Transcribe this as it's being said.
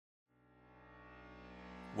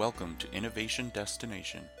Welcome to Innovation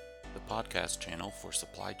Destination, the podcast channel for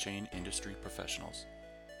supply chain industry professionals.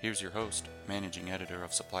 Here's your host, Managing Editor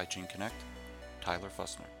of Supply Chain Connect, Tyler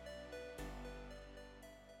Fussner.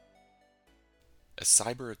 A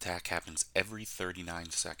cyber attack happens every 39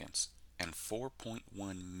 seconds, and 4.1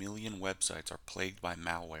 million websites are plagued by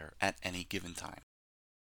malware at any given time.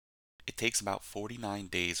 It takes about 49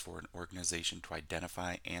 days for an organization to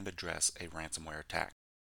identify and address a ransomware attack,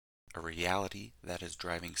 a reality that is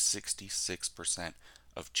driving 66%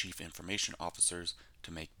 of chief information officers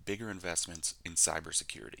to make bigger investments in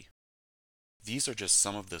cybersecurity. These are just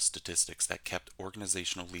some of the statistics that kept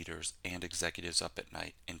organizational leaders and executives up at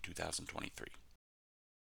night in 2023.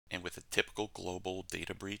 And with a typical global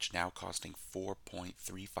data breach now costing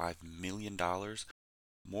 $4.35 million,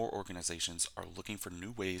 more organizations are looking for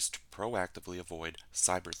new ways to proactively avoid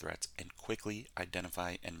cyber threats and quickly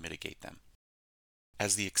identify and mitigate them.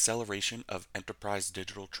 As the acceleration of enterprise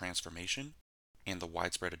digital transformation and the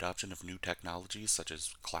widespread adoption of new technologies such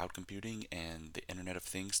as cloud computing and the Internet of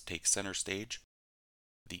Things take center stage,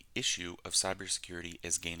 the issue of cybersecurity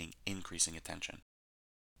is gaining increasing attention,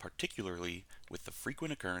 particularly with the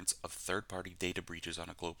frequent occurrence of third-party data breaches on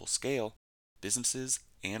a global scale. Businesses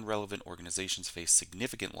and relevant organizations face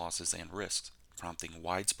significant losses and risks, prompting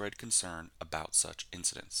widespread concern about such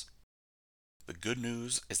incidents. The good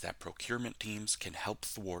news is that procurement teams can help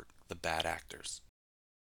thwart the bad actors.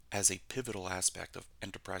 As a pivotal aspect of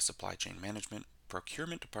enterprise supply chain management,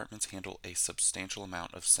 procurement departments handle a substantial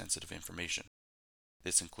amount of sensitive information.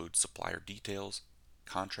 This includes supplier details,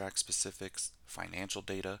 contract specifics, financial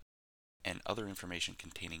data, and other information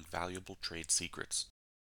containing valuable trade secrets.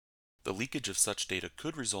 The leakage of such data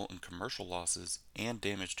could result in commercial losses and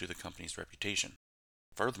damage to the company's reputation.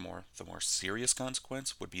 Furthermore, the more serious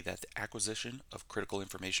consequence would be that the acquisition of critical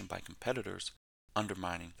information by competitors,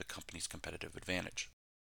 undermining the company's competitive advantage.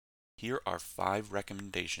 Here are 5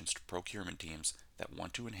 recommendations to procurement teams that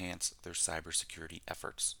want to enhance their cybersecurity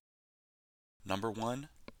efforts. Number 1,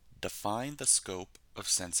 define the scope of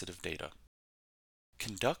sensitive data.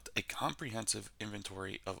 Conduct a comprehensive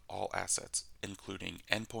inventory of all assets, including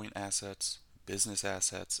endpoint assets, business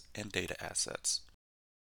assets, and data assets.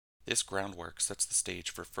 This groundwork sets the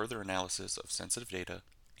stage for further analysis of sensitive data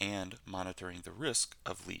and monitoring the risk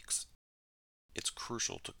of leaks. It's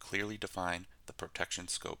crucial to clearly define the protection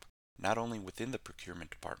scope, not only within the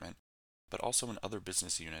procurement department, but also in other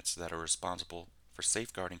business units that are responsible for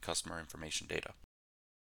safeguarding customer information data.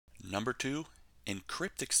 Number 2,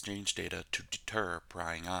 encrypt exchange data to deter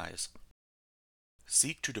prying eyes.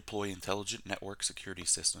 Seek to deploy intelligent network security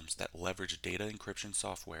systems that leverage data encryption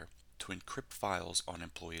software to encrypt files on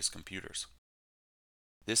employees' computers.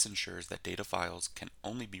 This ensures that data files can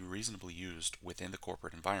only be reasonably used within the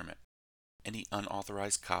corporate environment. Any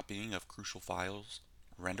unauthorized copying of crucial files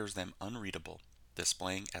renders them unreadable,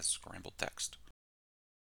 displaying as scrambled text.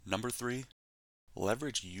 Number 3,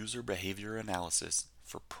 leverage user behavior analysis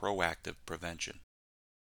for proactive prevention.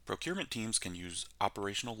 Procurement teams can use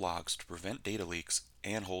operational logs to prevent data leaks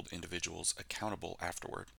and hold individuals accountable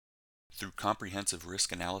afterward. Through comprehensive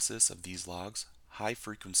risk analysis of these logs,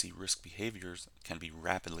 high-frequency risk behaviors can be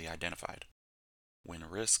rapidly identified. When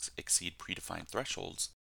risks exceed predefined thresholds,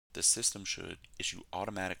 the system should issue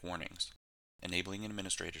automatic warnings, enabling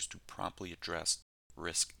administrators to promptly address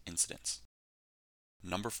risk incidents.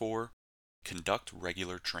 Number 4, conduct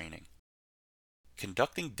regular training.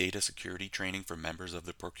 Conducting data security training for members of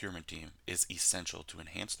the procurement team is essential to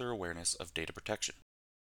enhance their awareness of data protection.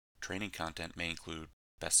 Training content may include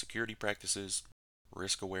best security practices,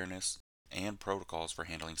 risk awareness, and protocols for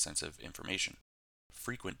handling sensitive information.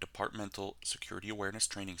 Frequent departmental security awareness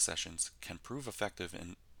training sessions can prove effective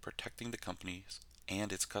in protecting the company's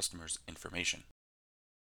and its customers' information.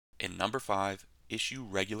 And number 5, issue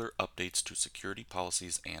regular updates to security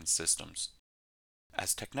policies and systems.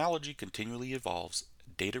 As technology continually evolves,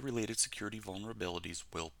 data-related security vulnerabilities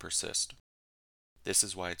will persist. This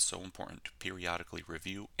is why it's so important to periodically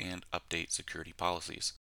review and update security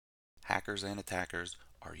policies. Hackers and attackers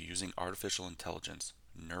are using artificial intelligence,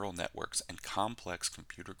 neural networks, and complex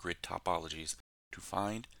computer grid topologies to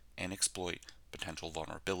find and exploit potential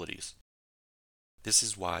vulnerabilities. This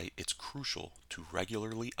is why it's crucial to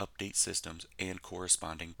regularly update systems and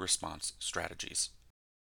corresponding response strategies.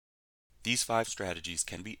 These 5 strategies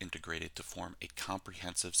can be integrated to form a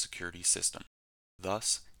comprehensive security system,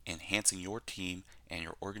 thus enhancing your team and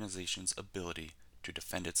your organization's ability to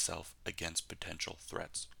defend itself against potential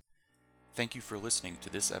threats. Thank you for listening to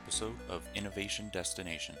this episode of Innovation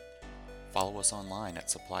Destination. Follow us online at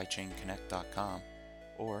supplychainconnect.com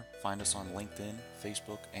or find us on LinkedIn,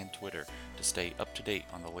 Facebook, and Twitter to stay up to date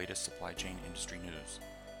on the latest supply chain industry news.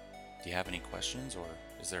 Do you have any questions, or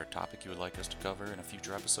is there a topic you would like us to cover in a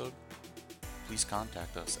future episode? Please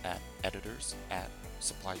contact us at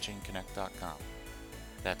editors@supplychainconnect.com.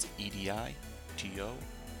 That's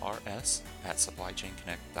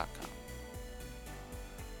EDITORS@supplychainconnect.com.